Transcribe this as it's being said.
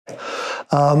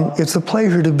It's a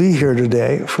pleasure to be here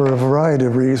today for a variety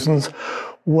of reasons,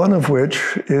 one of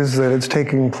which is that it's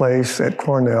taking place at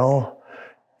Cornell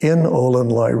in Olin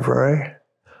Library.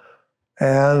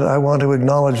 And I want to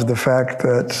acknowledge the fact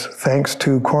that thanks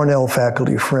to Cornell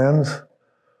faculty friends,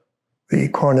 the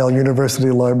Cornell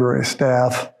University Library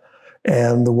staff,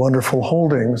 and the wonderful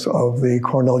holdings of the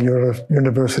Cornell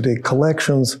University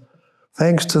collections,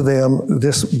 thanks to them,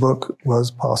 this book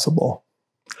was possible.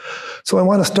 So I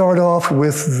want to start off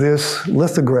with this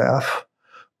lithograph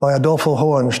by Adolfo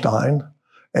Hohenstein,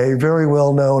 a very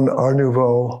well-known Art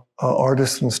Nouveau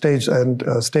artist and stage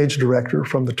director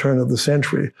from the turn of the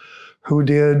century, who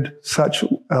did such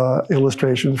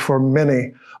illustrations for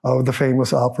many of the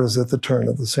famous operas at the turn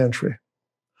of the century.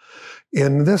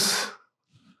 In this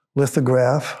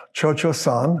lithograph,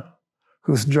 Cho-Cho-san,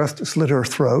 who's just slit her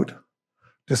throat,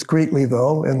 discreetly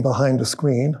though, and behind a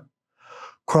screen,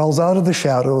 crawls out of the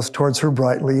shadows towards her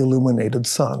brightly illuminated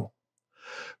son.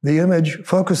 The image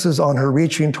focuses on her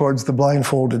reaching towards the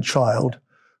blindfolded child,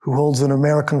 who holds an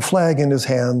American flag in his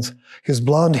hands, his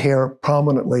blonde hair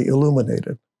prominently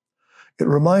illuminated. It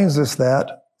reminds us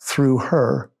that, through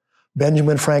her,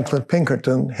 Benjamin Franklin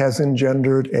Pinkerton has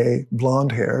engendered a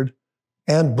blonde-haired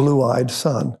and blue-eyed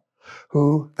son,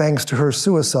 who, thanks to her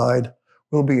suicide,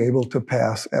 will be able to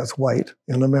pass as white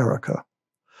in America.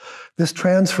 This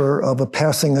transfer of a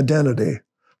passing identity,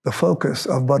 the focus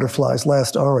of Butterfly's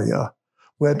last aria,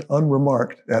 went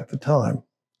unremarked at the time,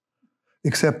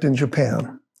 except in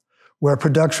Japan, where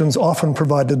productions often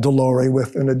provided Dolore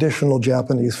with an additional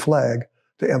Japanese flag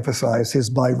to emphasize his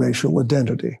biracial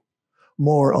identity.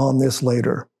 More on this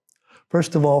later.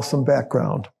 First of all, some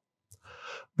background.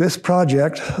 This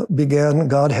project began,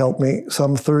 God help me,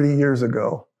 some 30 years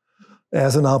ago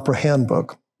as an opera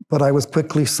handbook, but I was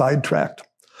quickly sidetracked.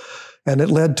 And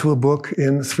it led to a book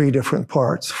in 3 different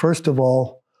parts. First of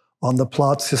all, on the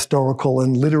plot's historical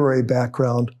and literary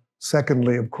background.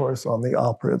 Secondly, of course, on the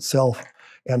opera itself.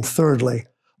 And thirdly,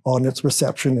 on its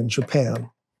reception in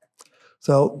Japan.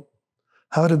 So,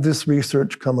 how did this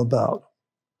research come about?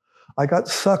 I got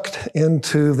sucked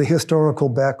into the historical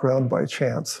background by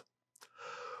chance.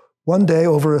 One day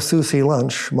over a sushi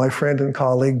lunch, my friend and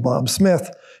colleague Bob Smith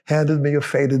handed me a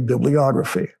faded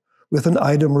bibliography with an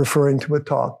item referring to a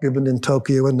talk given in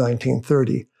Tokyo in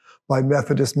 1930 by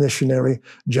Methodist missionary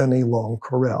Jenny Long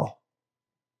Correll.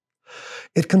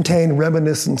 It contained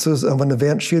reminiscences of an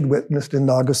event she had witnessed in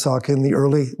Nagasaki in the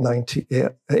early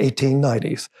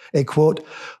 1890s. A, quote,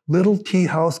 little tea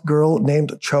house girl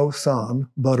named Cho-san,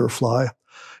 Butterfly,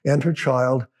 and her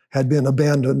child had been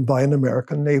abandoned by an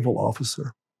American naval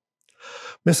officer.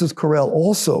 Mrs. Correll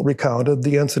also recounted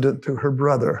the incident to her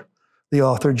brother, the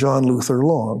author John Luther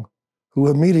Long, who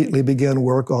immediately began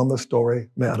work on the story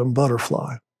Madama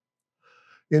Butterfly.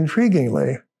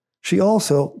 Intriguingly, she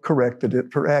also corrected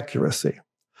it for accuracy.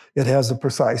 It has a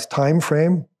precise time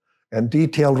frame and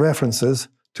detailed references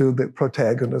to the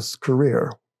protagonist's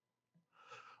career.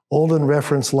 Olin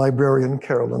reference librarian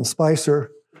Carolyn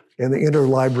Spicer and the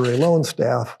interlibrary loan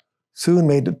staff soon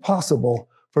made it possible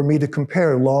for me to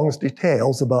compare Long's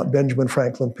details about Benjamin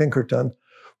Franklin Pinkerton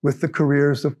with the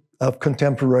careers of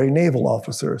contemporary naval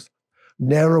officers,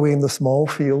 narrowing the small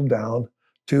field down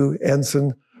to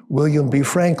Ensign William B.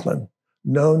 Franklin,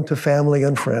 known to family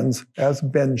and friends as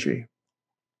Benji.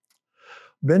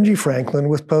 Benji Franklin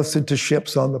was posted to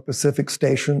ships on the Pacific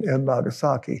Station and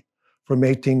Nagasaki from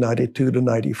 1892 to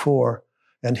 94,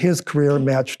 and his career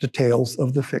matched details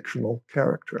of the fictional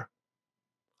character.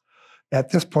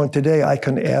 At this point today, I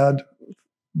can add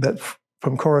that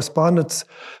from correspondence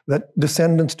that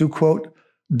descendants do, quote,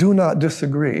 do not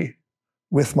disagree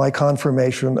with my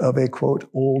confirmation of a, quote,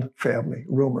 old family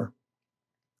rumor.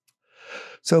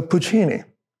 So Puccini.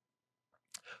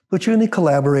 Puccini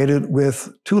collaborated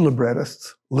with 2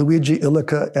 librettists, Luigi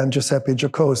Illica and Giuseppe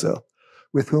Giacosa,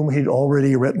 with whom he'd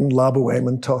already written La Bohème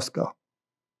and Tosca.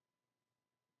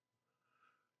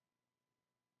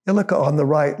 Illica on the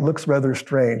right looks rather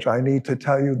strange. I need to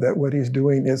tell you that what he's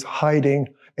doing is hiding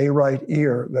a right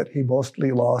ear that he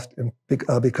mostly lost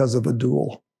because of a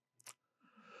duel.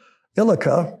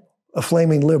 Illica, a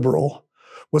flaming liberal,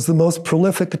 was the most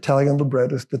prolific Italian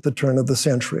librettist at the turn of the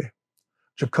century.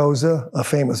 Giacosa, a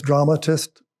famous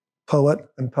dramatist, poet,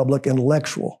 and public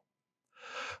intellectual.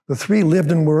 The 3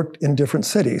 lived and worked in different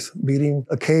cities, meeting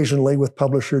occasionally with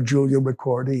publisher Giulio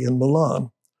Ricordi in Milan.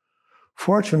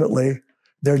 Fortunately,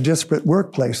 their disparate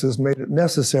workplaces made it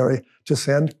necessary to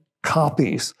send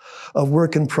copies of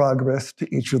work in progress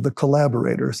to each of the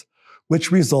collaborators, which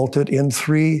resulted in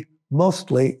 3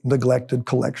 mostly neglected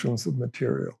collections of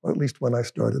material, at least when I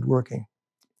started working.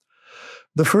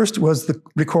 The first was the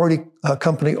recording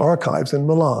company archives in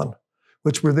Milan,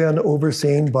 which were then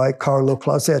overseen by Carlo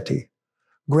Clausetti,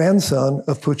 grandson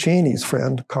of Puccini's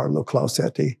friend Carlo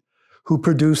Clausetti, who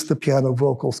produced the piano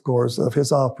vocal scores of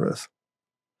his operas.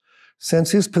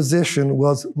 Since his position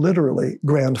was literally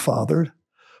grandfathered,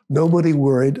 nobody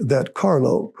worried that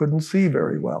Carlo couldn't see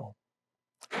very well.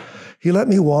 He let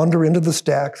me wander into the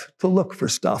stacks to look for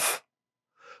stuff.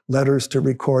 Letters to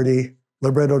Ricordi,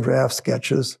 libretto draft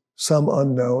sketches, some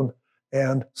unknown,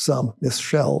 and some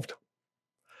misshelved.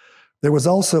 There was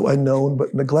also a known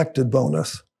but neglected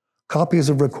bonus, copies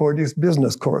of Ricordi's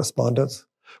business correspondence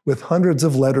with hundreds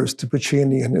of letters to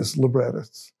Puccini and his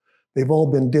librettists. They've all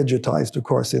been digitized, of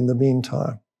course, in the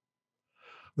meantime.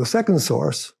 The second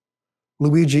source,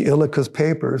 Luigi Illica's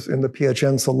papers in the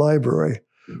Piacenza Library,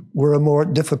 were a more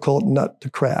difficult nut to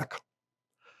crack.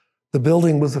 The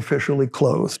building was officially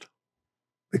closed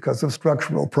because of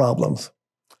structural problems.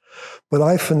 But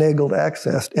I finagled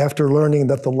access after learning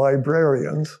that the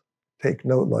librarians, take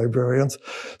note librarians,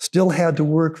 still had to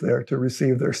work there to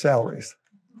receive their salaries.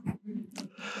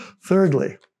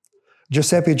 Thirdly,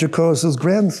 Giuseppe Giacosa's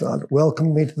grandson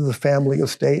welcomed me to the family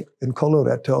estate in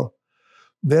Coloretto,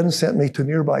 then sent me to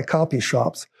nearby copy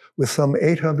shops with some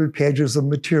 800 pages of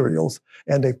materials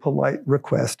and a polite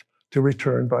request to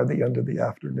return by the end of the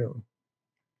afternoon.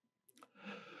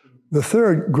 The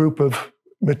third group of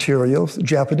materials,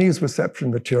 Japanese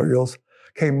reception materials,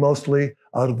 came mostly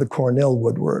out of the Cornell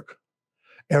woodwork.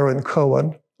 Aaron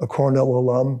Cohen, a Cornell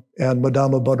alum and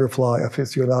Madama Butterfly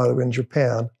aficionado in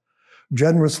Japan,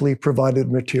 generously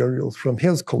provided materials from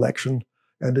his collection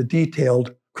and a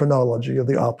detailed chronology of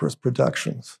the opera's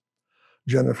productions.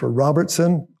 Jennifer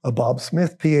Robertson, a Bob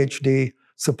Smith PhD,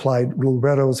 supplied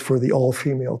librettos for the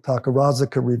all-female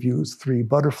Takarazuka Review's 3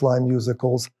 Butterfly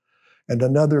musicals, and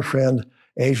another friend,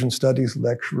 Asian Studies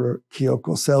lecturer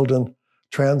Kyoko Selden,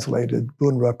 translated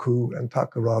Bunraku and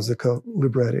Takarazuka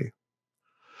libretti.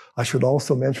 I should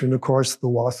also mention, of course, the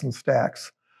Wasson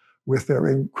Stacks, with their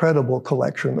incredible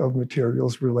collection of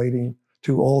materials relating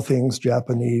to all things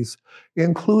Japanese,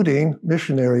 including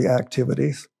missionary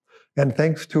activities. And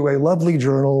thanks to a lovely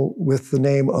journal with the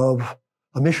name of,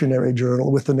 a missionary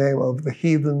journal with the name of The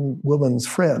Heathen Woman's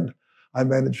Friend, I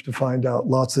managed to find out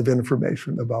lots of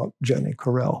information about Jenny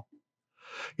Correll.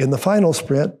 In the final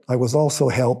sprint, I was also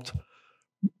helped,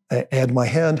 and my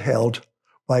hand held,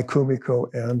 by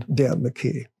Kumiko and Dan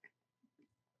McKee.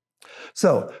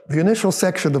 So, the initial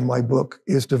section of my book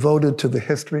is devoted to the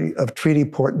history of treaty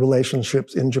port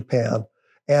relationships in Japan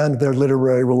and their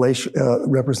literary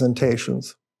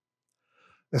representations.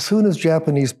 As soon as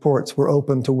Japanese ports were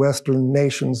open to Western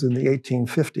nations in the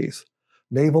 1850s,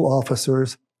 naval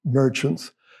officers,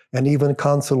 merchants, and even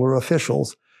consular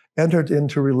officials entered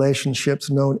into relationships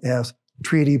known as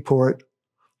treaty port,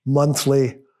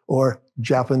 monthly, or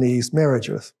Japanese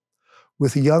marriages,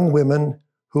 with young women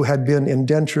who had been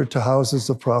indentured to houses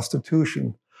of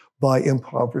prostitution by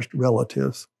impoverished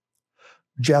relatives.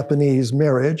 Japanese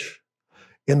marriage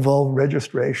involved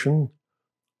registration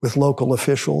with local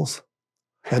officials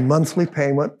and monthly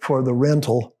payment for the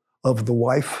rental of the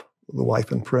wife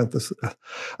in parentheses,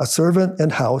 a servant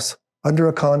and house under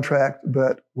a contract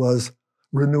that was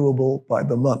renewable by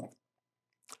the month.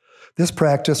 This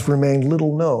practice remained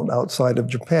little known outside of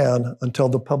Japan until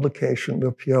the publication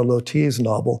of Pierre Loti's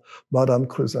novel, Madame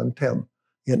Chrysanthème,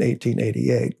 in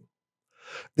 1888.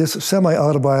 This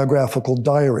semi-autobiographical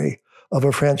diary of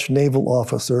a French naval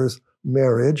officer's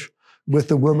marriage with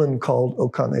a woman called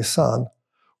Okane-san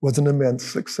was an immense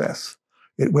success.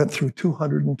 It went through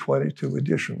 222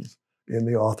 editions in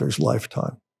the author's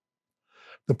lifetime.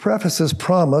 The preface's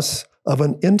promise of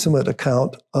an intimate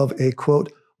account of a,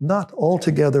 quote, not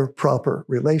altogether proper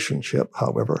relationship,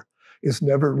 however, is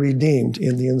never redeemed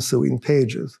in the ensuing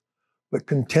pages, but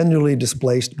continually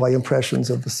displaced by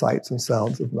impressions of the sights and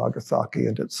sounds of Nagasaki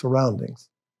and its surroundings.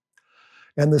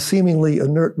 And the seemingly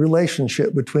inert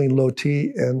relationship between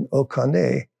Loti and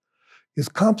Okane is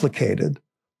complicated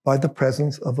by the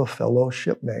presence of a fellow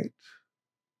shipmate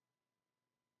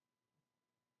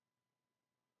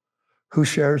who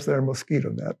shares their mosquito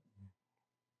net.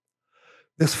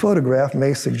 This photograph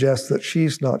may suggest that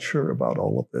she's not sure about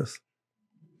all of this.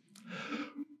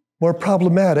 More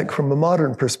problematic from a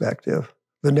modern perspective,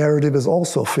 the narrative is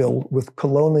also filled with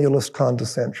colonialist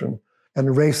condescension and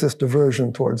racist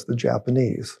aversion towards the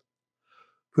Japanese.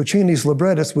 Puccini's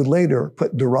librettists would later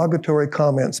put derogatory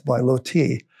comments by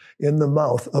Loti in the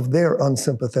mouth of their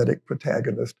unsympathetic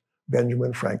protagonist,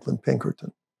 Benjamin Franklin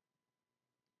Pinkerton.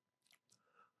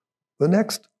 The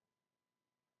next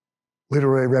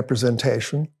literary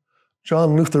representation,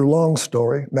 John Luther Long's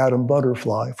story, Madama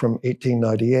Butterfly, from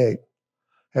 1898.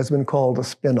 has been called a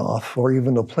spin-off or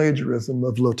even a plagiarism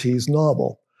of Loti's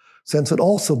novel, since it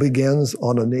also begins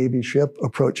on a Navy ship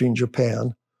approaching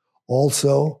Japan,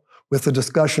 also with a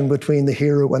discussion between the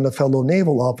hero and a fellow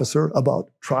naval officer about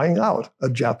trying out a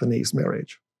Japanese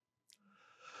marriage.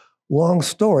 Long's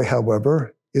story,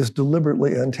 however, is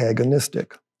deliberately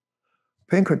antagonistic.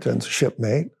 Pinkerton's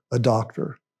shipmate, a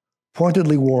doctor,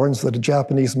 pointedly warns that a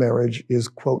Japanese marriage is,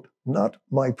 quote, not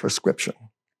my prescription.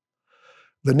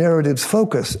 The narratives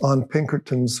focus on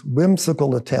Pinkerton's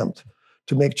whimsical attempt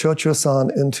to make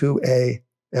Cho-Cho-san into a,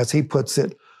 as he puts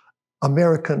it,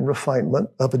 American refinement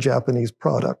of a Japanese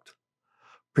product,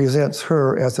 presents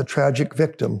her as a tragic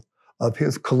victim of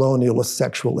his colonialist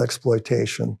sexual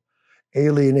exploitation,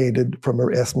 alienated from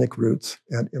her ethnic roots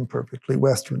and imperfectly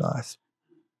westernized.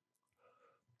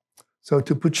 So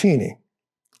to Puccini.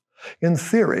 In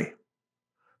theory,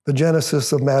 the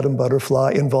genesis of Madame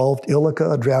Butterfly involved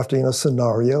Illica drafting a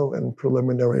scenario and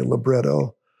preliminary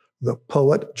libretto, the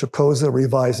poet Giacomo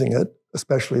revising it,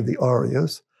 especially the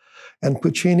arias, and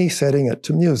Puccini setting it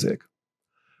to music.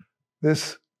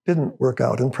 This didn't work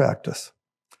out in practice,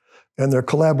 and their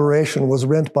collaboration was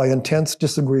rent by intense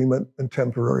disagreement and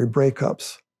temporary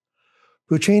breakups.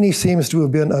 Puccini seems to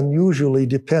have been unusually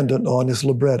dependent on his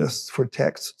librettists for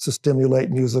texts to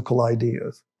stimulate musical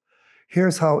ideas.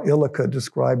 Here's how Illica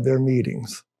described their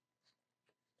meetings.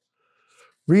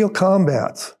 Real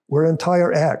combats, where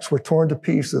entire acts were torn to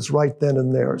pieces right then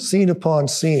and there, scene upon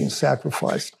scene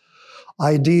sacrificed,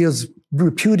 ideas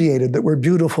repudiated that were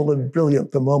beautiful and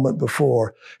brilliant the moment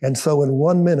before, and so in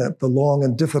 1 minute, the long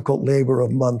and difficult labor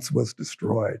of months was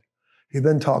destroyed. He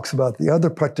then talks about the other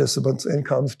participants and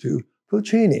comes to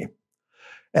Puccini.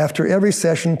 After every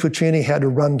session, Puccini had to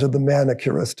run to the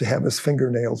manicurist to have his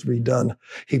fingernails redone.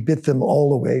 He bit them all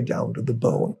the way down to the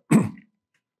bone.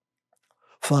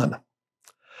 Fun.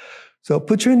 So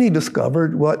Puccini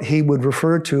discovered what he would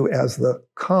refer to as the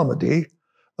comedy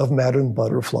of Madame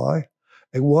Butterfly,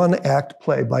 a one-act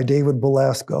play by David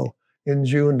Belasco in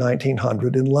June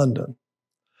 1900 in London.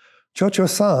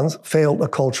 Cho-Cho-san's failed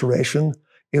acculturation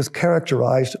is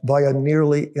characterized by a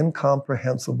nearly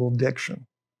incomprehensible diction.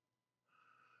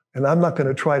 And I'm not going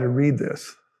to try to read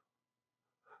this.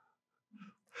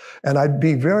 And I'd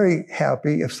be very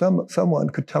happy if someone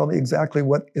could tell me exactly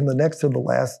what, in the next to the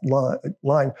last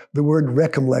line, the word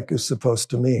recomlec is supposed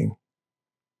to mean.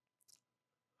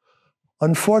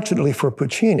 Unfortunately for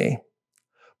Puccini,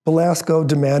 Belasco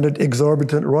demanded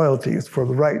exorbitant royalties for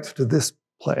the rights to this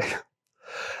play,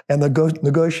 and the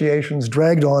negotiations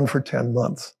dragged on for 10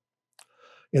 months.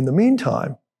 In the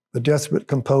meantime, the desperate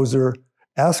composer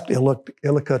asked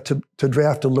Illica to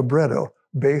draft a libretto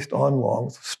based on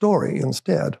Long's story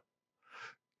instead.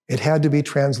 It had to be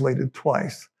translated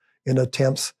twice in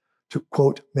attempts to,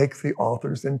 quote, make the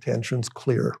author's intentions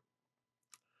clear.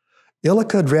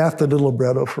 Illica drafted a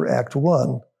libretto for Act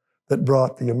 1 that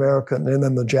brought the American and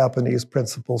then the Japanese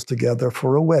principles together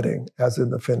for a wedding, as in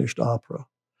the finished opera.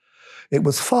 It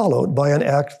was followed by an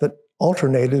act that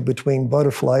alternated between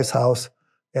Butterfly's house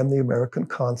and the American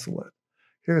consulate.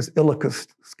 Here's Illica's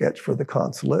sketch for the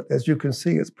consulate. As you can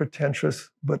see, it's pretentious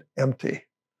but empty.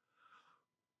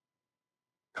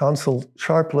 Consul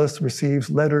Sharpless receives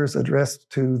letters addressed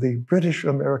to the British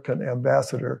American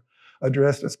ambassador,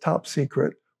 addressed as top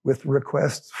secret, with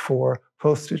requests for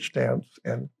postage stamps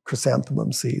and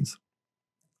chrysanthemum seeds.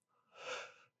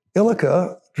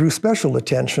 Illica drew special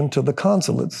attention to the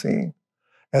consulate scene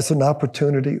as an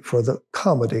opportunity for the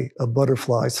comedy of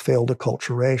Butterfly's failed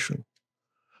acculturation.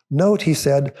 Note, he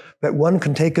said, that one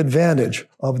can take advantage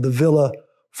of the villa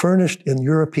furnished in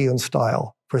European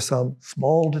style for some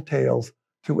small details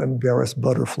to embarrass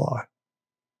Butterfly.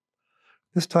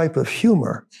 This type of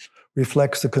humor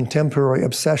reflects the contemporary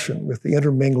obsession with the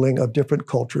intermingling of different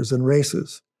cultures and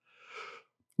races,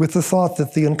 with the thought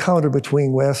that the encounter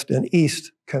between West and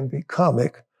East can be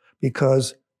comic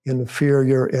because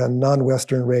inferior and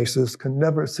non-Western races can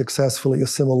never successfully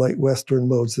assimilate Western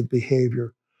modes of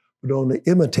behavior, but only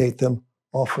imitate them,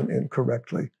 often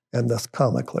incorrectly and thus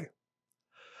comically.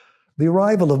 The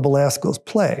arrival of Belasco's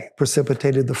play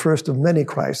precipitated the first of many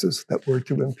crises that were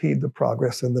to impede the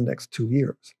progress in the next 2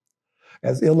 years,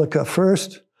 as Illica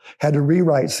first had to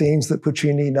rewrite scenes that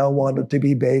Puccini now wanted to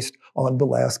be based on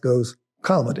Belasco's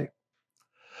comedy.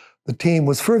 The team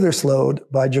was further slowed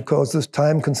by Giacomo's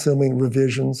time-consuming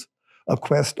revisions, a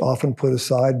quest often put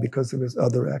aside because of his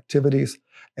other activities,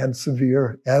 and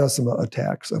severe asthma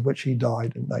attacks, of which he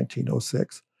died in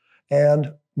 1906,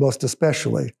 and most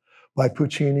especially by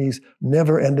Puccini's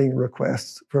never-ending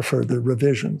requests for further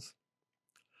revisions.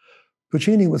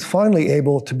 Puccini was finally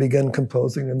able to begin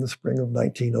composing in the spring of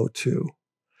 1902.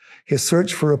 His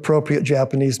search for appropriate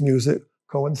Japanese music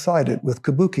coincided with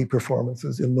kabuki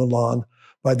performances in Milan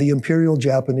by the Imperial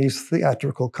Japanese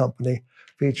Theatrical Company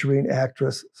featuring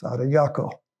actress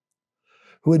Sadayako,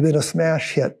 who had been a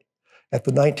smash hit at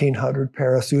the 1900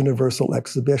 Paris Universal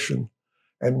Exhibition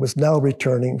and was now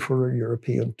returning for a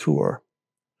European tour.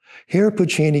 Here,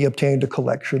 Puccini obtained a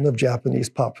collection of Japanese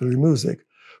popular music,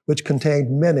 which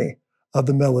contained many of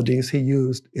the melodies he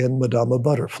used in Madama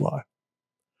Butterfly.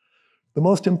 The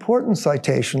most important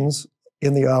citations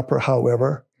in the opera,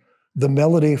 however, the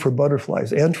melody for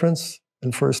Butterfly's entrance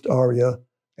and first aria,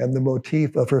 and the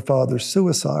motif of her father's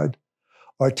suicide,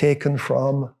 are taken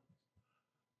from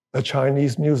a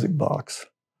Chinese music box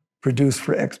produced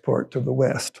for export to the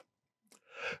West.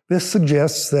 This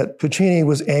suggests that Puccini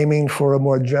was aiming for a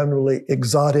more generally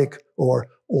exotic or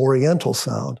oriental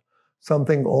sound,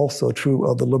 something also true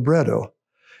of the libretto,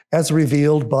 as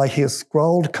revealed by his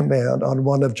scrawled command on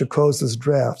one of Giacomo's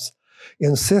drafts,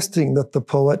 insisting that the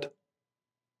poet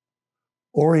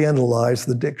orientalize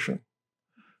the diction.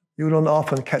 You don't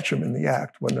often catch them in the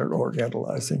act when they're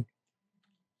orientalizing.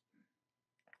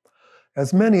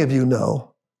 As many of you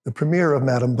know, the premiere of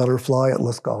Madame Butterfly at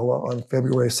La Scala on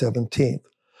February 17th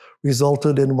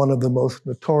resulted in one of the most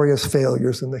notorious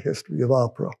failures in the history of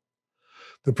opera.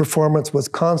 The performance was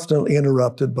constantly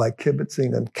interrupted by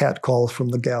kibitzing and catcalls from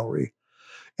the gallery,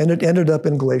 and it ended up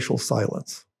in glacial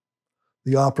silence.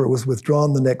 The opera was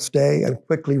withdrawn the next day and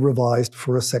quickly revised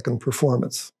for a second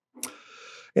performance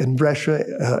at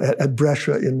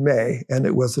Brescia in May, and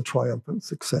it was a triumphant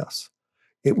success.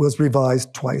 It was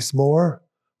revised twice more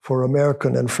for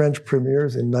American and French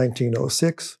premieres in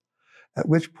 1906, at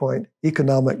which point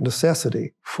economic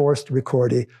necessity forced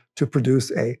Ricordi to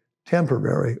produce a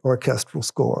temporary orchestral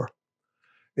score.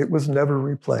 It was never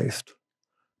replaced.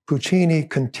 Puccini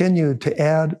continued to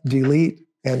add, delete,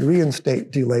 and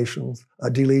reinstate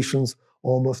deletions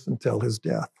almost until his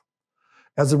death.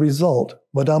 As a result,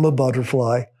 Madama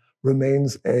Butterfly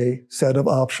remains a set of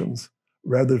options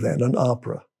rather than an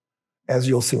opera, as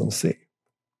you'll soon see.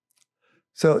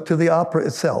 So to the opera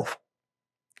itself,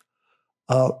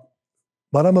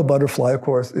 Madama Butterfly, of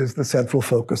course, is the central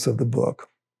focus of the book.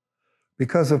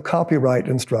 Because of copyright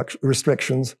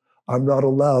restrictions, I'm not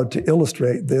allowed to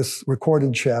illustrate this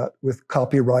recorded chat with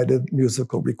copyrighted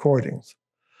musical recordings.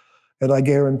 And I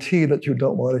guarantee that you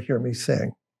don't want to hear me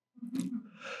sing.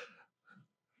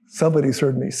 Somebody's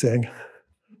heard me sing.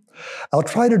 I'll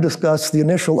try to discuss the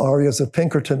initial arias of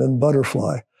Pinkerton and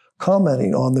Butterfly,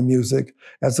 commenting on the music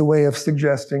as a way of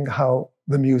suggesting how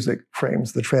the music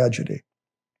frames the tragedy.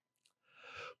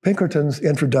 Pinkerton's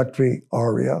introductory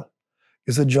aria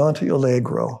is a jaunty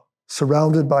allegro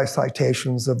surrounded by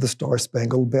citations of the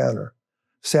Star-Spangled Banner,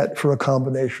 set for a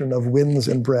combination of winds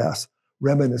and brass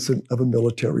reminiscent of a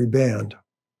military band.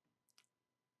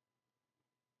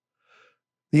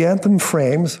 The anthem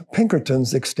frames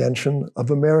Pinkerton's extension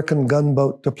of American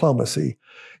gunboat diplomacy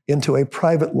into a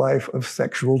private life of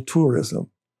sexual tourism,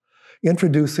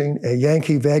 introducing a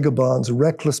Yankee vagabond's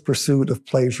reckless pursuit of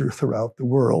pleasure throughout the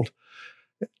world,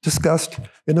 discussed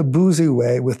in a boozy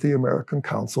way with the American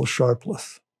consul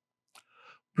Sharpless.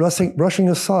 Brushing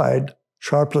aside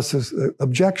Sharpless's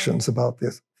objections about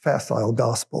this facile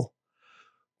gospel,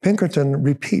 Pinkerton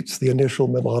repeats the initial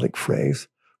melodic phrase,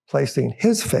 placing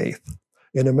his faith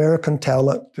in American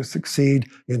talent to succeed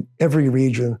in every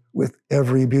region with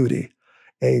every beauty,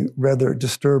 a rather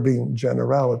disturbing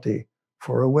generality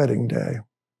for a wedding day.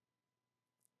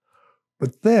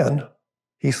 But then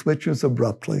he switches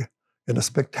abruptly in a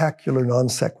spectacular non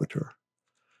sequitur.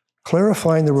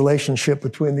 Clarifying the relationship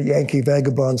between the Yankee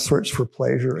vagabond's search for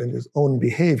pleasure and his own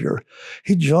behavior,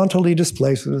 he jauntily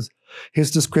displaces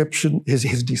his deception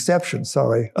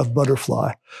of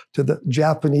Butterfly to the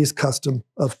Japanese custom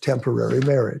of temporary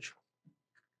marriage.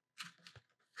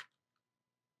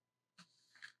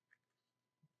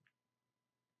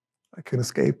 I can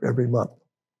escape every month.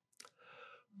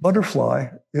 Butterfly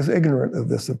is ignorant of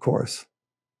this, of course,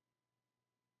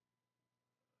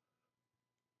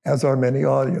 as are many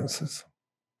audiences.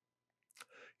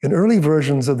 In early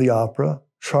versions of the opera,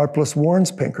 Sharpless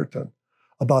warns Pinkerton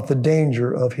about the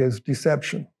danger of his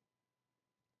deception.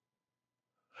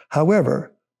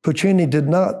 However, Puccini did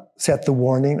not set the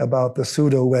warning about the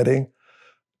pseudo-wedding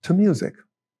to music,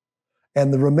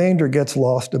 and the remainder gets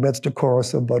lost amidst a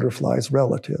chorus of Butterfly's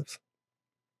relatives.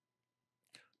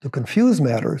 To confuse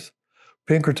matters,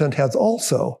 Pinkerton has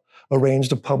also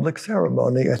arranged a public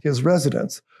ceremony at his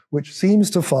residence, which seems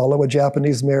to follow a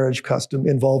Japanese marriage custom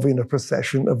involving a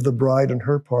procession of the bride and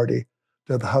her party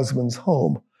to the husband's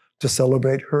home to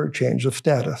celebrate her change of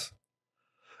status.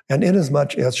 And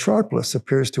inasmuch as Sharpless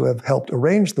appears to have helped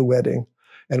arrange the wedding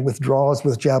and withdraws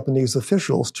with Japanese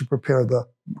officials to prepare the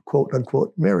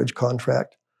quote-unquote marriage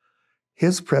contract.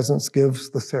 His presence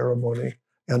gives the ceremony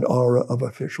an aura of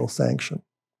official sanction.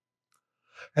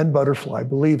 And Butterfly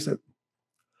believes it.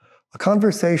 A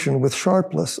conversation with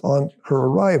Sharpless on her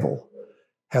arrival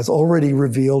has already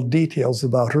revealed details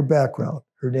about her background,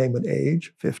 her name and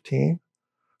age, 15,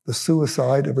 the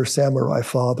suicide of her samurai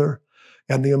father,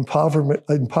 and the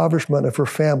impoverishment of her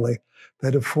family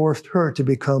that have forced her to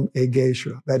become a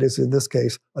geisha, that is, in this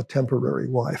case, a temporary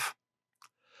wife.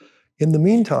 In the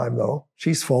meantime, though,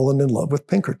 she's fallen in love with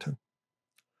Pinkerton.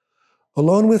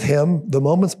 Alone with him, the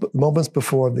moments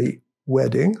before the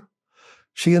wedding,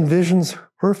 she envisions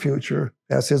her future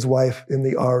as his wife in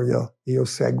the aria Io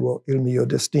seguo il mio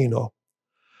destino.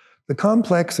 The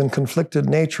complex and conflicted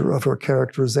nature of her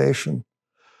characterization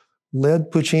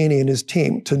led Puccini and his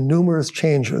team to numerous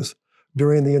changes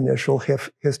during the initial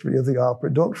history of the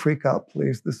opera. Don't freak out,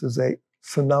 please. This is a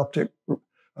synoptic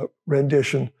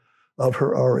rendition of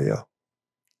her aria.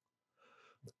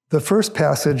 The first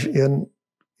passage in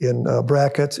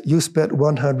brackets, "You spent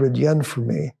 100 yen for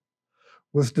me,"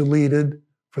 was deleted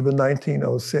for the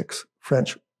 1906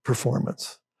 French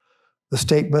performance. The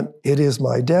statement, "It is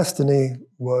my destiny,"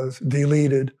 was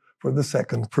deleted for the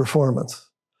second performance.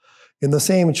 "In the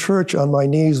same church on my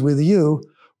knees with you"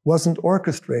 wasn't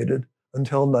orchestrated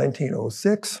until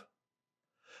 1906.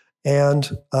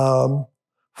 And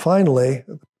finally,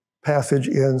 the passage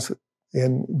ends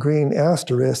in green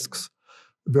asterisks,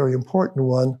 a very important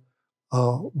one,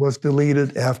 was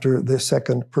deleted after the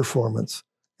second performance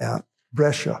at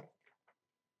Brescia.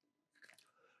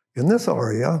 In this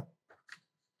aria,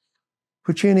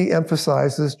 Puccini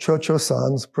emphasizes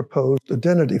Cho-Cho-san's proposed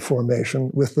identity formation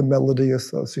with the melody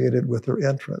associated with her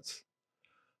entrance.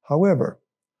 However,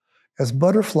 as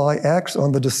Butterfly acts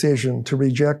on the decision to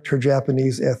reject her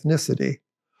Japanese ethnicity,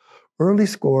 early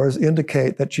scores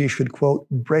indicate that she should, quote,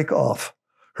 break off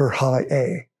her high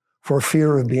A for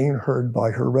fear of being heard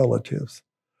by her relatives,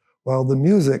 while the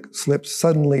music slips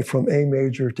suddenly from A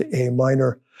major to A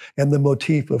minor, and the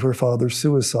motif of her father's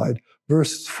suicide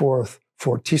bursts forth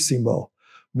fortissimo,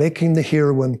 making the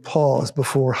heroine pause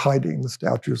before hiding the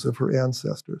statues of her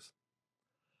ancestors.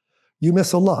 You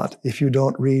miss a lot if you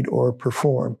don't read or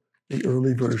perform the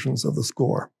early versions of the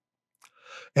score.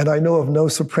 And I know of no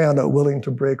soprano willing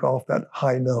to break off that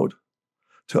high note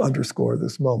to underscore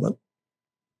this moment.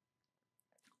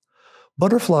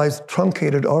 Butterfly's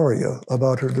truncated aria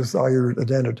about her desired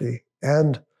identity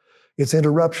and its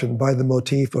interruption by the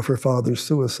motif of her father's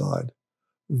suicide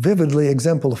vividly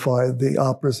exemplify the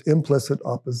opera's implicit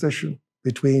opposition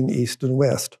between East and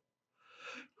West,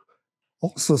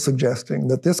 also suggesting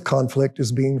that this conflict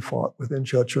is being fought within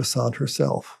Cho-Cho-san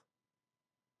herself.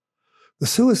 The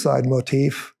suicide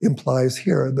motif implies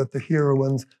here that the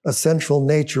heroine's essential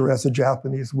nature as a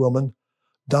Japanese woman,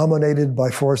 dominated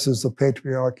by forces of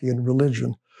patriarchy and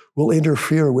religion, will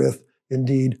interfere with,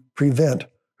 indeed prevent,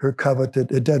 her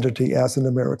coveted identity as an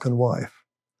American wife.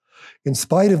 In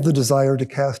spite of the desire to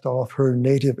cast off her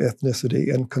native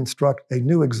ethnicity and construct a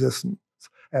new existence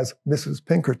as Mrs.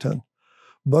 Pinkerton,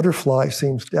 Butterfly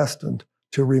seems destined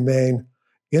to remain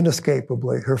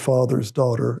inescapably her father's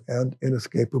daughter and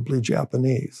inescapably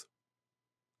Japanese.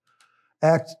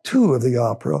 Act 2 of the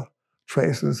opera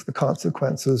traces the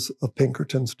consequences of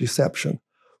Pinkerton's deception,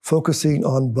 focusing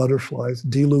on Butterfly's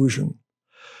delusion.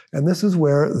 And this is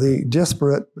where the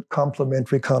disparate but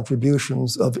complementary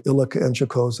contributions of Illica and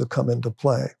Giacosa come into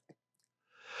play.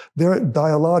 Their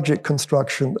dialogic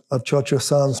construction of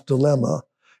Cho-Cho-san's dilemma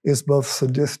is both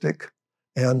sadistic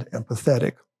and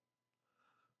empathetic.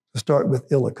 To start with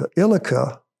Illica.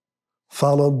 Illica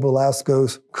followed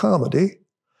Belasco's comedy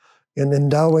in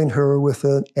endowing her with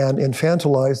an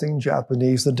infantilizing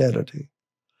Japanese identity.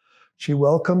 She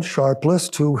welcomed Sharpless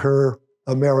to her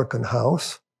American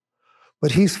house,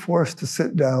 but he's forced to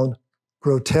sit down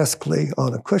grotesquely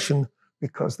on a cushion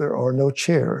because there are no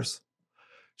chairs.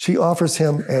 She offers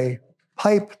him a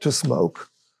pipe to smoke,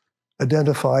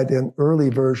 identified in early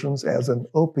versions as an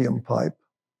opium pipe.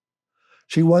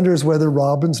 She wonders whether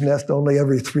robins nest only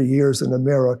every 3 years in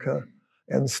America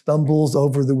and stumbles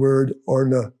over the word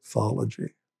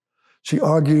ornithology. She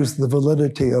argues the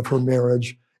validity of her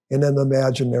marriage in an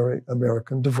imaginary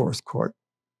American divorce court.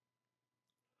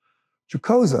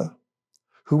 Giacosa,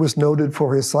 who was noted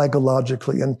for his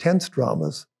psychologically intense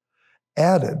dramas,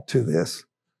 added to this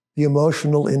the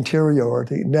emotional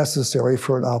interiority necessary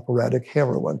for an operatic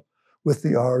heroine with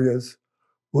the arias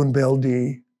Un bel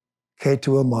dì, Che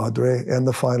tua madre, and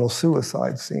the final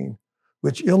suicide scene,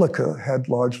 which Illica had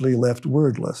largely left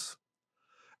wordless.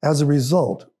 As a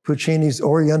result, Puccini's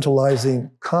orientalizing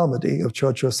comedy of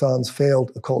Cho-Cho-san's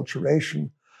failed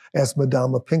acculturation as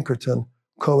Madama Pinkerton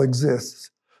coexists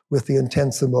with the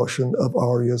intense emotion of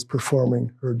arias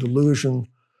performing her delusion,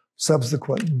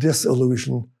 subsequent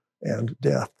disillusion, and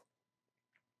death.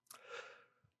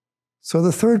 So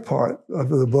the third part of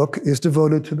the book is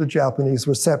devoted to the Japanese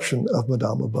reception of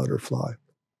Madama Butterfly.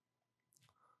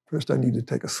 First, I need to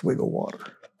take a swig of water.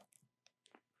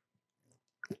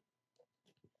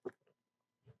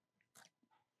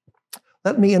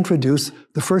 Let me introduce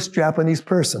the first Japanese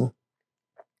person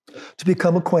to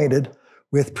become acquainted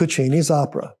with Puccini's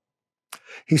opera.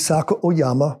 Hisako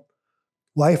Oyama,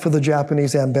 wife of the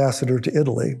Japanese ambassador to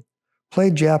Italy,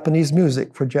 played Japanese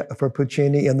music for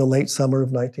Puccini in the late summer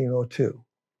of 1902.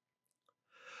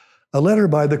 A letter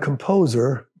by the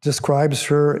composer describes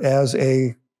her as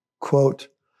a, quote,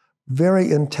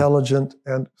 very intelligent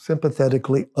and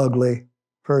sympathetically ugly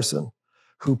person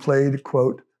who played,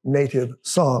 quote, native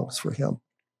songs for him.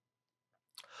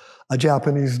 A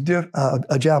Japanese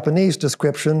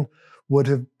description would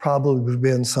have probably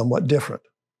been somewhat different.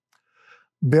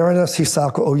 Baroness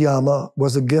Hisako Oyama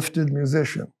was a gifted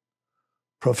musician,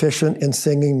 proficient in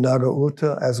singing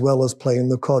nagauta as well as playing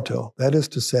the koto, that is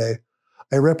to say,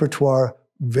 a repertoire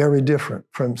very different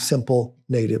from simple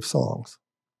native songs.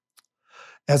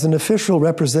 As an official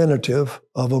representative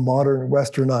of a modern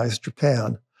westernized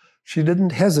Japan, she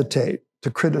didn't hesitate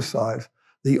to criticize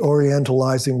the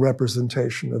orientalizing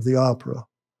representation of the opera.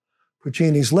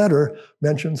 Puccini's letter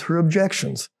mentions her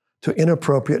objections to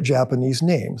inappropriate Japanese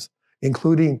names,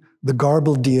 including the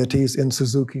garbled deities in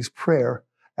Suzuki's prayer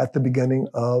at the beginning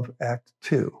of Act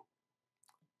 2.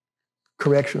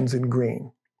 Corrections in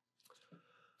green.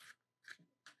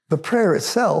 The prayer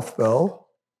itself, though,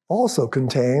 also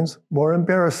contains more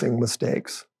embarrassing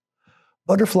mistakes.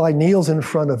 Butterfly kneels in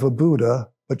front of a Buddha,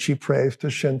 but she prays to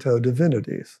Shinto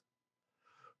divinities.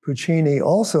 Puccini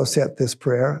also set this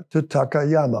prayer to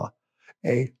Takayama,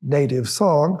 a native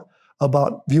song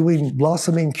about viewing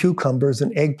blossoming cucumbers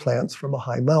and eggplants from a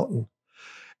high mountain.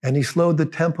 And he slowed the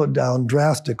tempo down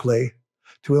drastically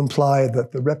to imply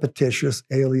that the repetitious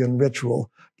alien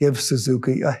ritual gives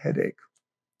Suzuki a headache.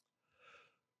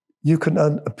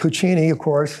 Puccini, of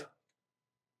course,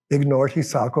 ignored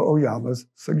Hisako Oyama's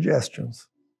suggestions.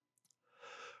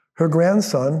 Her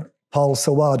grandson, Paul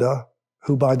Sawada,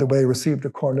 who, by the way, received a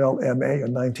Cornell MA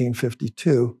in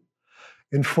 1952,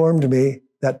 informed me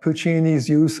that Puccini's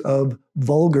use of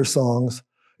vulgar songs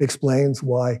explains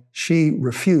why she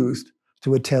refused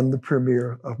to attend the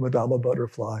premiere of Madama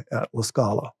Butterfly at La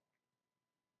Scala.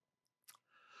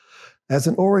 As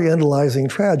an orientalizing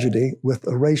tragedy with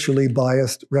a racially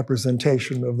biased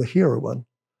representation of the heroine,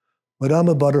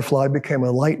 Madama Butterfly became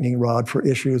a lightning rod for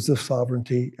issues of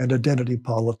sovereignty and identity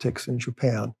politics in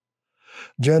Japan,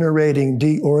 generating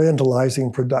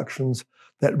de-orientalizing productions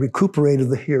that recuperated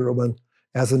the heroine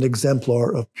as an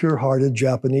exemplar of pure-hearted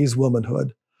Japanese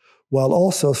womanhood, while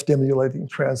also stimulating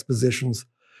transpositions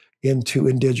into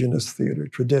indigenous theater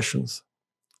traditions.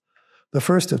 The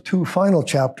first of two final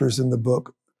chapters in the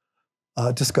book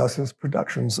discusses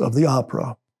productions of the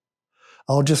opera.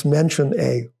 I'll just mention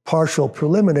a partial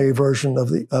preliminary version of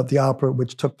the opera,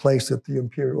 which took place at the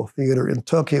Imperial Theater in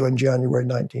Tokyo in January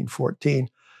 1914,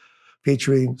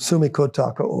 featuring Sumiko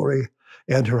Takaori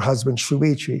and her husband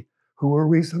Shuichi, who were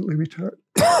recently returned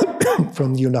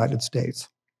from the United States.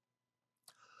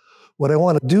 What I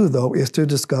want to do, though, is to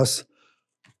discuss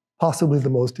possibly the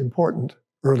most important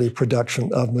early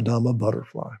production of Madama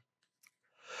Butterfly.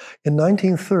 In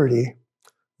 1930,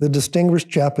 the distinguished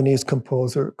Japanese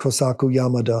composer Kosaku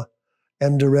Yamada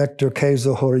and director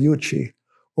Keizo Horiyuchi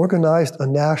organized a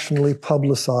nationally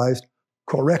publicized,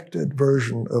 corrected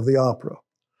version of the opera,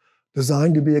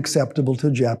 designed to be acceptable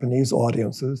to Japanese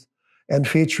audiences and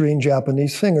featuring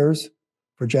Japanese singers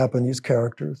for Japanese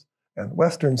characters and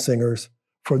Western singers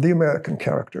for the American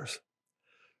characters.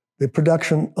 The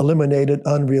production eliminated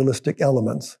unrealistic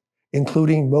elements,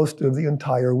 including most of the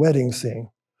entire wedding scene,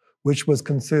 which was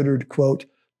considered, quote,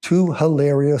 too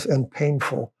hilarious and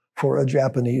painful for a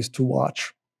Japanese to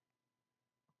watch.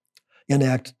 In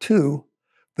Act 2,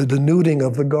 the denuding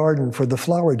of the garden for the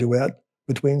flower duet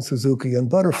between Suzuki and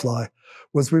Butterfly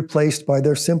was replaced by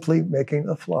their simply making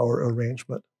a flower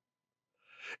arrangement.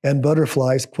 And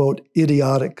Butterfly's, quote,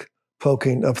 idiotic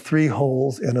poking of 3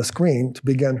 holes in a screen to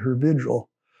begin her vigil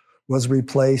was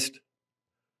replaced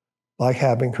by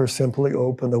having her simply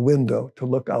open a window to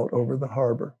look out over the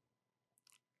harbor.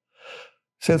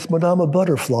 Since Madama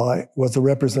Butterfly was a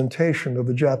representation of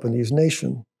the Japanese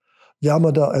nation,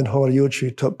 Yamada and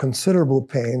Horiyuchi took considerable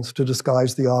pains to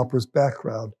disguise the opera's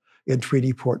background in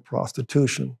treaty port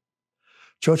prostitution.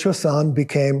 Cho-Cho-san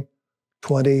became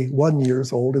 21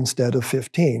 years old instead of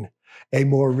 15, a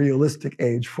more realistic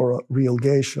age for a real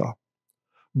geisha.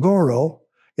 Goro,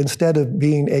 instead of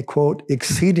being a, quote,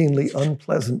 exceedingly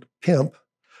unpleasant pimp,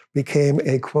 became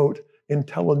a, quote,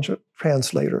 intelligent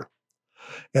translator.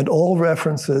 And all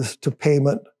references to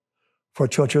payment for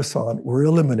Cho-Cho-san were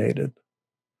eliminated.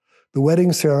 The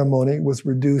wedding ceremony was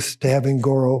reduced to having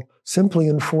Goro simply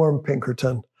inform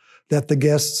Pinkerton that the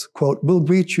guests, quote, will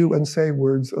greet you and say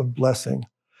words of blessing,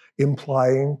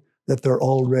 implying that they're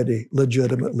already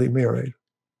legitimately married.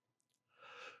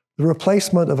 The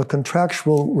replacement of a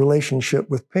contractual relationship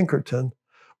with Pinkerton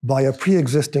by a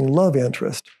pre-existing love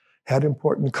interest had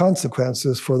important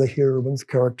consequences for the heroine's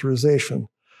characterization,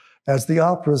 as the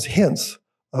opera's hints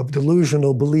of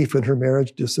delusional belief in her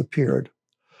marriage disappeared.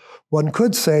 One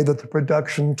could say that the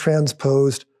production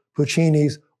transposed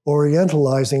Puccini's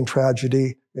orientalizing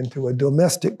tragedy into a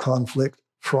domestic conflict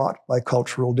fraught by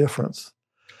cultural difference.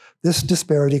 This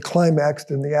disparity climaxed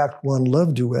in the Act I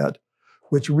love duet,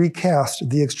 which recast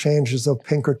the exchanges of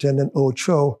Pinkerton and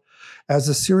Ocho as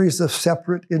a series of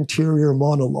separate interior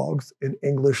monologues in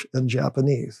English and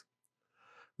Japanese.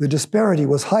 The disparity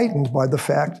was heightened by the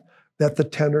fact that the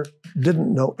tenor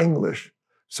didn't know English,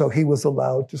 so he was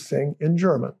allowed to sing in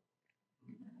German.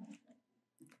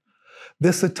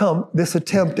 This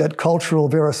attempt at cultural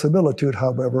verisimilitude,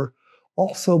 however,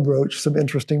 also broached some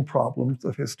interesting problems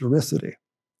of historicity.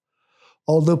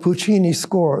 Although Puccini's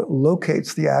score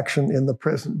locates the action in the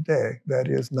present day, that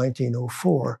is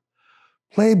 1904,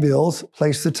 playbills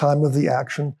place the time of the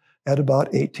action at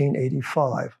about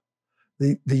 1885,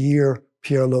 the year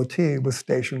Pierre Loti was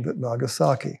stationed at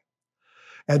Nagasaki.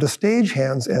 And a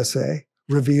stagehand's essay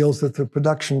reveals that the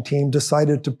production team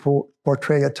decided to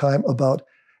portray a time about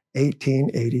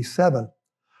 1887,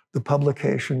 the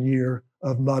publication year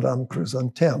of Madame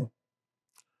Chrysantheme.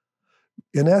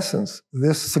 In essence,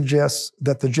 this suggests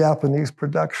that the Japanese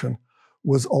production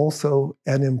was also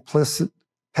an implicit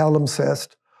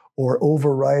palimpsest or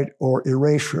overwrite or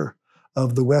erasure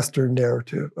of the Western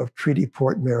narrative of treaty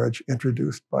port marriage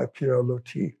introduced by Pierre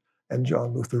Loti and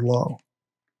John Luther Long.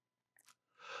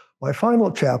 My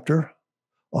final chapter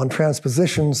on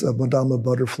transpositions of Madama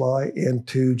Butterfly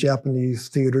into Japanese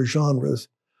theater genres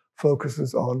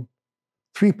focuses on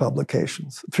three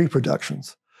productions.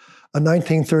 A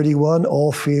 1931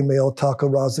 all-female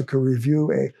Takarazuka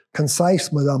review, a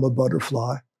concise Madama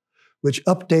Butterfly, which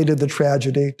updated the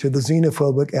tragedy to the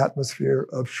xenophobic atmosphere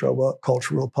of Showa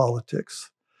cultural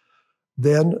politics.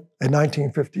 Then, a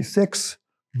 1956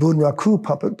 Bunraku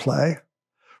puppet play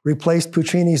replaced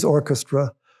Puccini's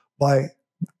orchestra by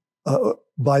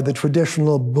the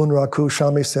traditional Bunraku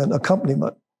shamisen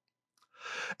accompaniment.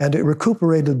 And it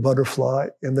recuperated Butterfly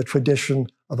in the tradition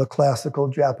of a classical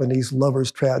Japanese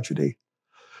lover's tragedy.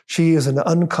 She is an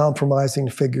uncompromising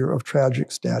figure of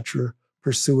tragic stature,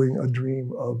 pursuing a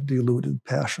dream of deluded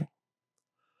passion.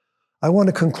 I want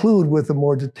to conclude with a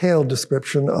more detailed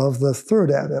description of the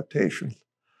third adaptation,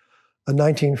 a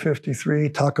 1953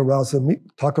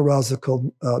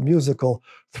 Takarazuka musical,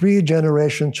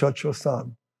 Three-Generation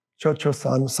Cho-Cho-san,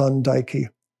 Cho-Cho-san Sandaiki.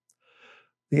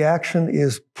 The action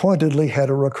is pointedly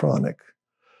heterochronic,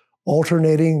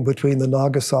 alternating between the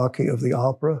Nagasaki of the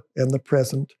opera and the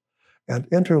present, and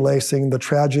interlacing the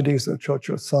tragedies of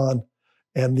Cho-Cho-san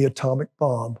and the atomic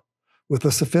bomb with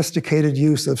a sophisticated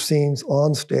use of scenes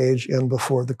on stage and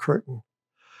before the curtain,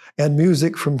 and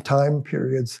music from time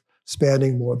periods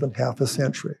spanning more than half a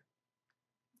century.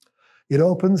 It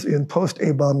opens in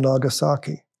post-A-bomb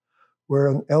Nagasaki, where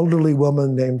an elderly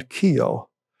woman named Kiyo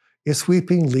is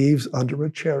sweeping leaves under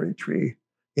a cherry tree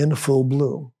in full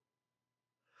bloom.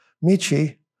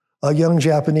 Michi, a young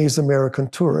Japanese-American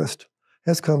tourist,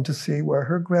 has come to see where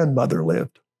her grandmother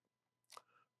lived.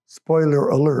 Spoiler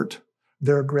alert,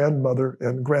 their grandmother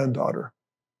and granddaughter.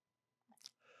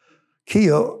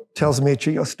 Kiyo tells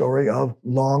Michi a story of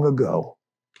long ago.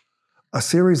 A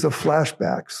series of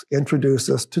flashbacks introduce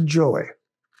us to Joey,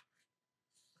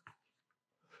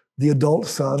 the adult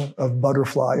son of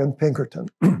Butterfly and Pinkerton,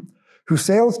 who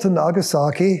sails to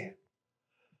Nagasaki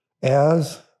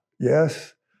as,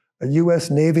 yes, a US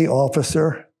Navy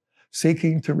officer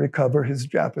seeking to recover his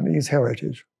Japanese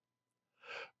heritage.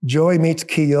 Joey meets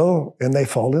Kiyo and they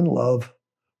fall in love,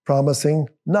 promising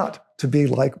not to be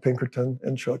like Pinkerton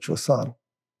and Cho-Cho-san.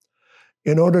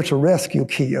 In order to rescue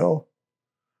Kiyo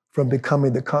from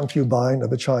becoming the concubine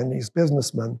of a Chinese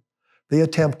businessman, they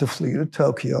attempt to flee to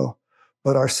Tokyo,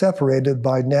 but are separated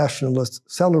by nationalists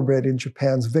celebrating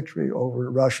Japan's victory over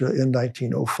Russia in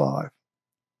 1905.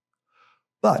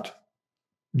 But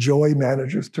Joey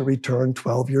manages to return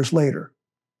 12 years later,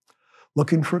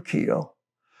 looking for Kiyo,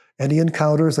 and he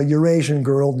encounters a Eurasian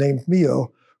girl named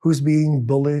Mio who's being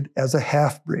bullied as a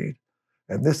half-breed.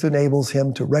 And this enables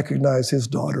him to recognize his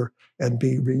daughter and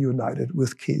be reunited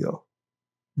with Kyo.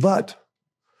 But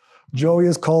Joey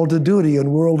is called to duty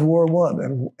in World War I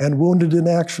and wounded in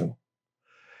action.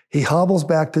 He hobbles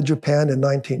back to Japan in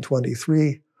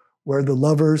 1923, where the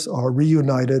lovers are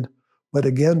reunited, but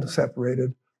again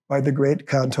separated by the Great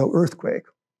Kanto earthquake.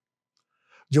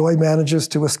 Joey manages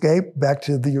to escape back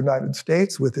to the United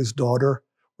States with his daughter,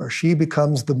 where she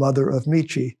becomes the mother of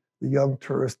Michi, the young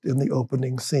tourist in the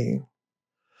opening scene.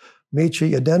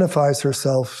 Michi identifies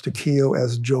herself to Kyo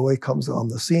as Joey comes on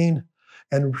the scene,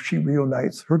 and she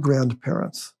reunites her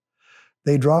grandparents.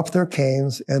 They drop their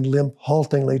canes and limp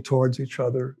haltingly towards each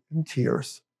other in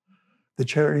tears. The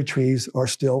cherry trees are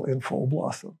still in full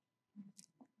blossom.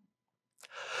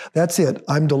 That's it.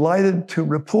 I'm delighted to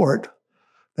report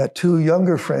that two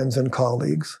younger friends and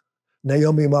colleagues,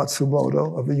 Naomi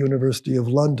Matsumoto of the University of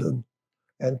London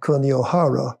and Kunio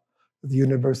Hara of the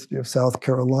University of South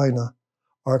Carolina,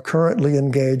 are currently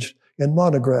engaged in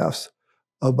monographs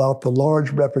about the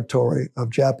large repertory of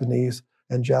Japanese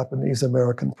and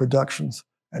Japanese-American productions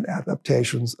and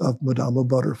adaptations of Madama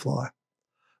Butterfly,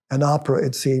 an opera,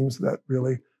 it seems, that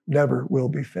really never will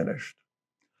be finished.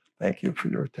 Thank you for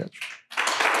your attention.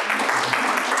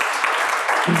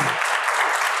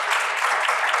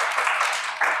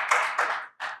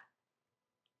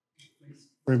 Thanks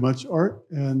very much, Art.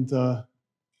 And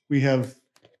we have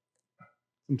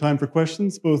some time for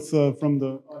questions, both from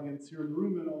the audience here in the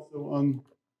room and also online.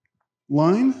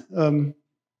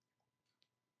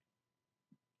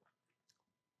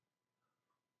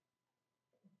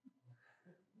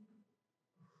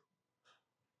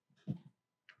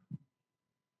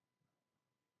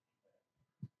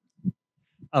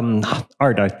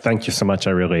 Art, I thank you so much.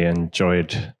 I really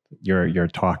enjoyed your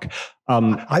talk.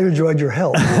 I enjoyed your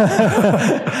help.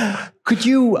 Could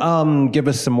you give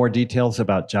us some more details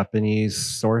about Japanese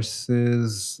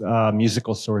sources,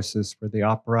 musical sources for the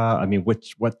opera? I mean,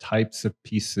 what types of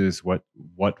pieces, what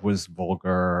was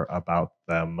vulgar about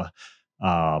them,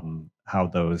 how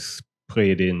those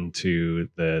played into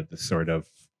the sort of,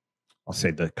 I'll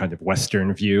say, the kind of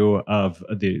Western view of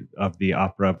the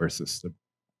opera versus the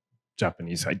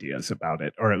Japanese ideas about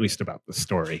it, or at least about the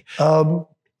story.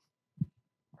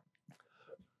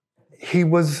 He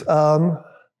was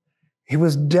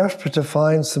desperate to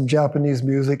find some Japanese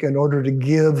music in order to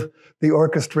give the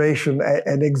orchestration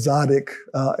an exotic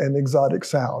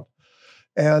sound.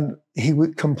 And he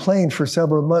would complain for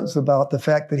several months about the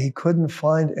fact that he couldn't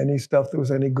find any stuff that was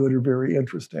any good or very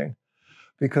interesting.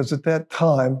 Because at that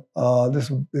time, this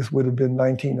would have been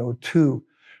 1902,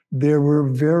 there were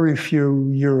very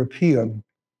few European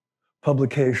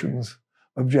publications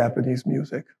of Japanese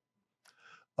music.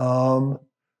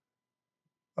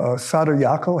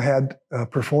 Sadayako had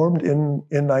performed in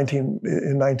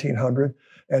 1900,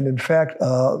 and in fact,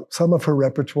 some of her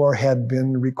repertoire had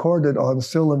been recorded on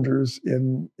cylinders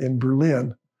in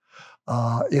Berlin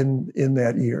in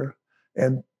that year,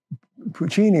 and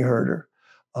Puccini heard her.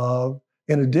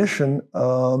 In addition,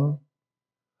 a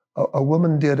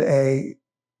woman did a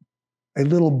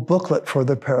little booklet for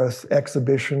the Paris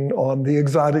exhibition on the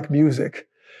exotic music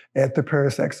at the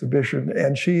Paris exhibition.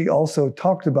 And she also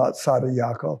talked about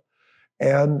Sadayako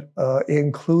and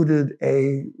included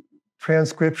a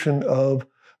transcription of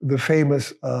the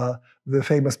famous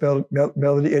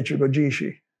melody Ichigo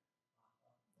Jishi.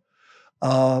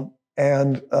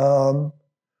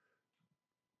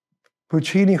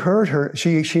 Puccini heard her.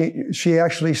 She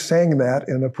actually sang that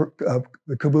in the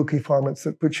kabuki performance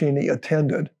that Puccini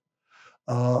attended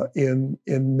in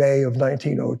May of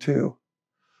 1902.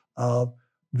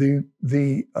 The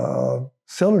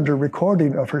cylinder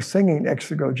recording of her singing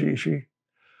Ichigo Jishi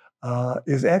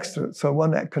is excellent. So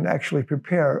one that can actually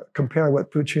compare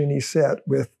what Puccini said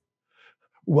with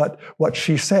what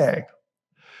she sang.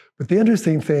 But the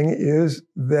interesting thing is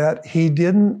that he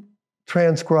didn't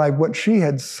transcribe what she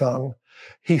had sung.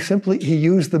 He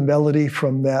used the melody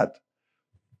from that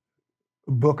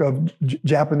book of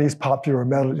Japanese popular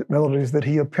melodies that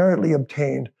he apparently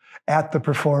obtained at the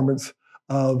performance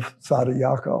of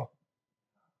Sadayako.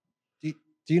 Do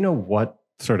you know what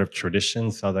sort of tradition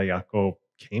Sadayako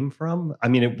came from? I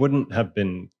mean, it wouldn't have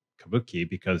been kabuki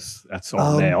because that's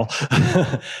all male.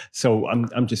 So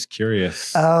I'm just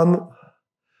curious.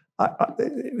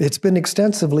 It's been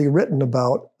extensively written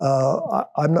about.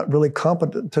 I'm not really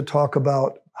competent to talk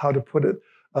about, how to put it,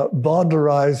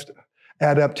 Baudelaire's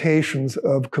adaptations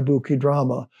of kabuki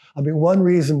drama. I mean, one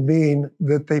reason being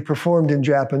that they performed in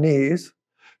Japanese,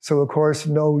 so of course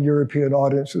no European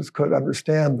audiences could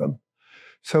understand them.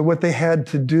 So what they had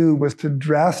to do was to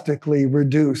drastically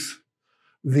reduce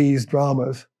these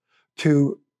dramas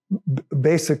to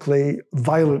basically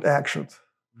violent actions,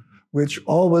 which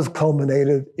always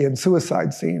culminated in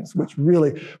suicide scenes, which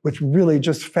really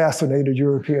just fascinated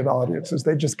European audiences.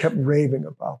 They just kept raving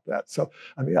about that. So,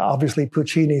 I mean, obviously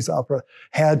Puccini's opera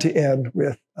had to end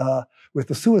with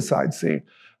the suicide scene.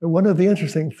 And one of the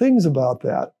interesting things about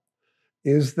that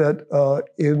is that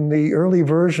in the early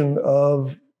version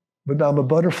of Madama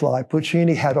Butterfly,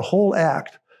 Puccini had a whole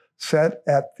act set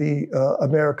at the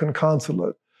American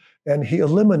consulate, and he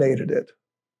eliminated it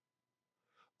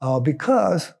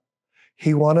because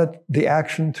he wanted the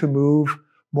action to move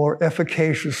more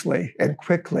efficaciously and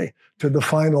quickly to the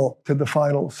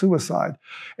final suicide.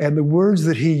 And the words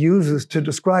that he uses to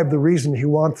describe the reason he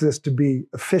wants this to be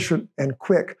efficient and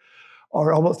quick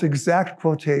are almost exact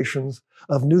quotations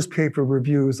of newspaper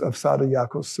reviews of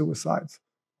Sadayako's suicides.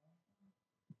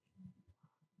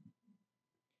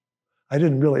 I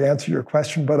didn't really answer your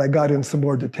question, but I got in some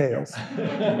more details.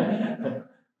 That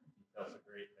was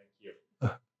great, thank you.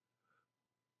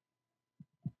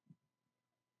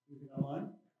 Anything online?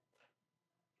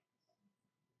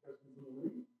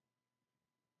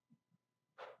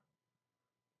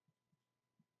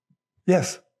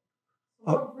 Yes.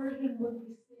 What version would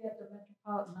we see at the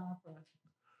Metropolitan Opera?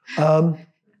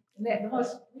 The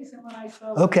most recent one I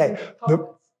saw was Okay. the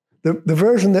Poets. The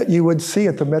version that you would see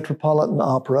at the Metropolitan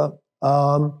Opera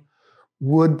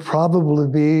would probably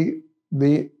be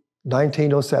the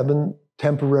 1907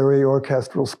 temporary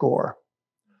orchestral score.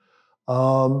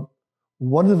 One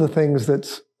of the things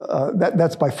that's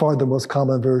by far the most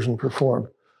common version performed.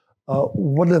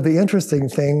 One of the interesting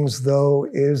things, though,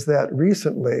 is that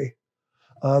recently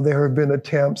there have been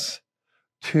attempts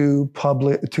to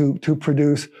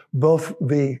produce both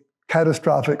the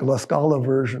catastrophic La Scala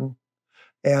version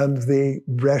and the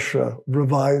Brescia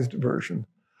revised version.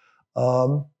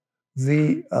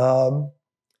 The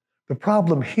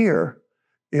problem here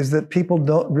is that people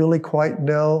don't really quite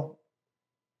know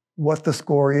what the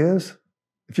score is,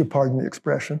 if you pardon the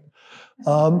expression,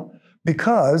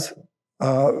 because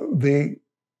the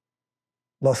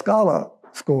La Scala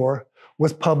score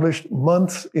was published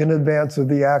months in advance of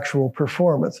the actual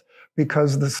performance,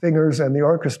 because the singers and the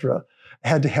orchestra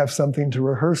had to have something to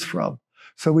rehearse from.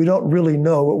 So we don't really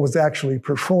know what was actually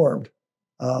performed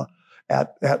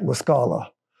at La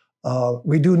Scala.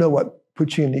 We do know what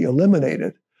Puccini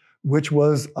eliminated, which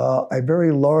was a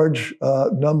very large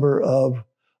number of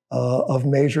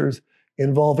measures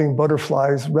involving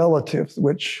Butterfly's relatives,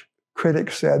 which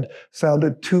critics said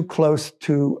sounded too close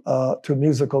to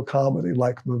musical comedy,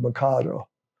 like the Mikado.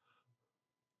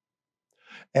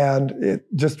 And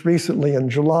just recently in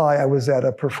July, I was at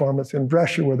a performance in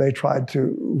Brescia where they tried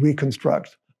to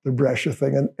reconstruct the Brescia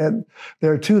thing. And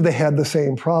there too, they had the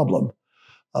same problem.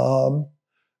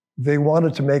 They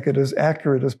wanted to make it as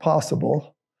accurate as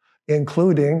possible,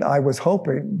 including, I was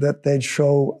hoping that they'd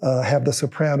have the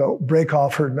soprano break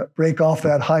off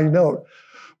that high note,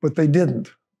 but they didn't.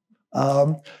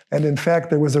 And in fact,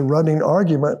 there was a running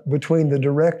argument between the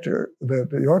director,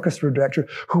 the orchestra director,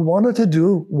 who wanted to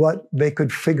do what they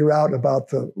could figure out about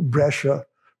the Brescia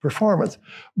performance.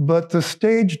 But the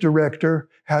stage director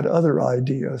had other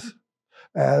ideas.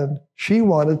 And she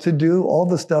wanted to do all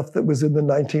the stuff that was in the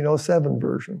 1907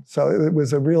 version. So it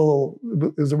was a real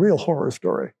horror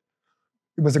story.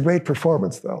 It was a great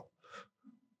performance, though.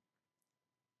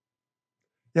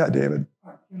 Yeah, David.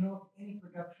 Do you know of any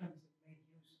productions that made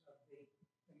use of the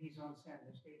mise en scène,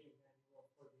 the staging manual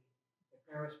for the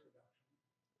Paris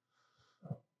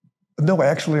production? No,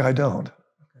 actually, I don't.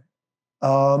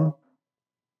 Okay.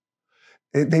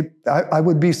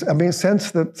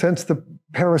 Since the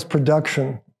Paris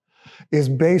production is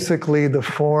basically the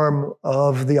form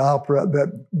of the opera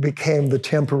that became the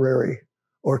temporary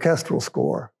orchestral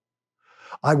score,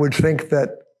 I would think that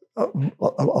a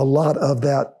lot of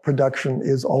that production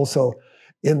is also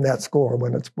in that score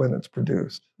when it's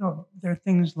produced. No, there are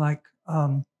things like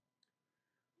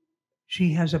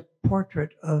she has a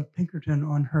portrait of Pinkerton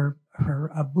on her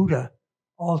Buddha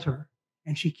altar,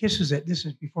 and she kisses it. This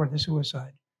is before the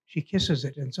suicide. She kisses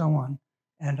it and so on,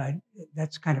 and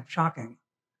that's kind of shocking.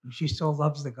 She still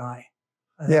loves the guy.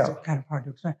 That's kind of hard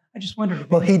to explain. I just wondered.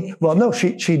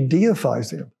 She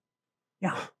deifies him.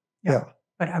 Yeah.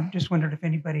 But I'm just wondering if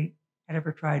anybody had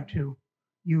ever tried to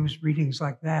use readings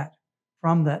like that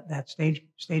from that stage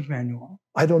manual.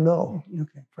 I don't know.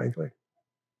 Okay. Frankly.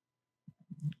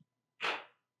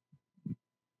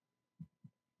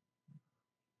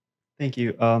 Thank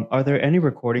you. Are there any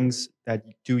recordings that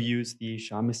do use the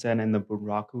shamisen and the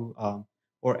bunraku,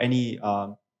 or any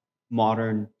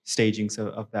modern stagings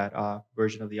of that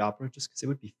version of the opera, just because it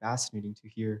would be fascinating to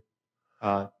hear,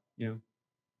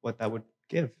 what that would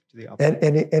give to the opera.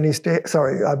 And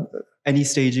any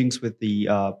stagings with the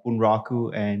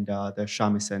bunraku and the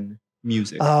shamisen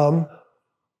music.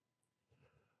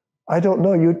 I don't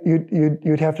know.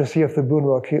 You'd have to see if the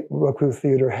Bunraku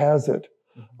Theater has it.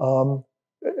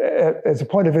 As a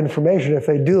point of information, if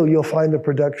they do, you'll find the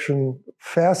production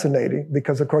fascinating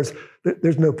because, of course,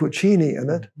 there's no Puccini in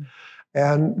it.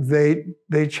 And they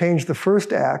changed the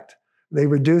first act. They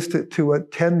reduced it to a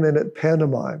 10-minute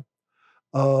pantomime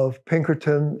of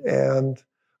Pinkerton and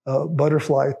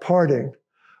Butterfly parting,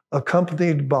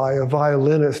 accompanied by a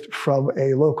violinist from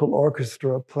a local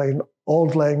orchestra playing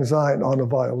Auld Lang Syne on a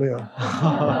violin.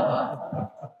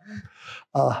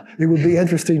 It would be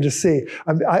interesting to see.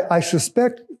 I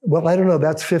suspect, well, I don't know,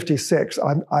 that's 56.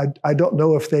 I don't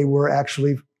know if they were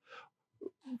actually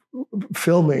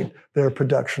filming their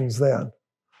productions then.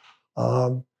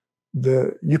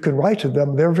 You can write to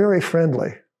them, they're very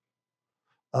friendly.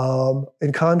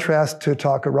 In contrast to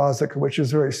Takarazuka, which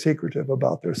is very secretive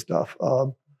about their stuff.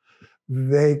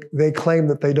 They claim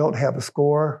that they don't have a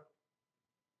score.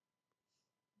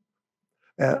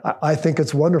 And I think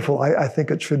it's wonderful. I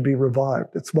think it should be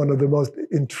revived. It's one of the most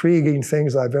intriguing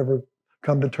things I've ever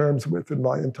come to terms with in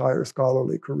my entire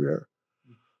scholarly career.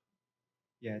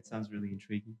 Yeah, it sounds really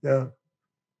intriguing. Yeah.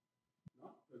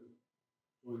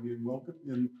 Welcome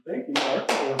and thank you,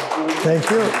 Art. Thank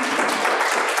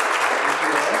you.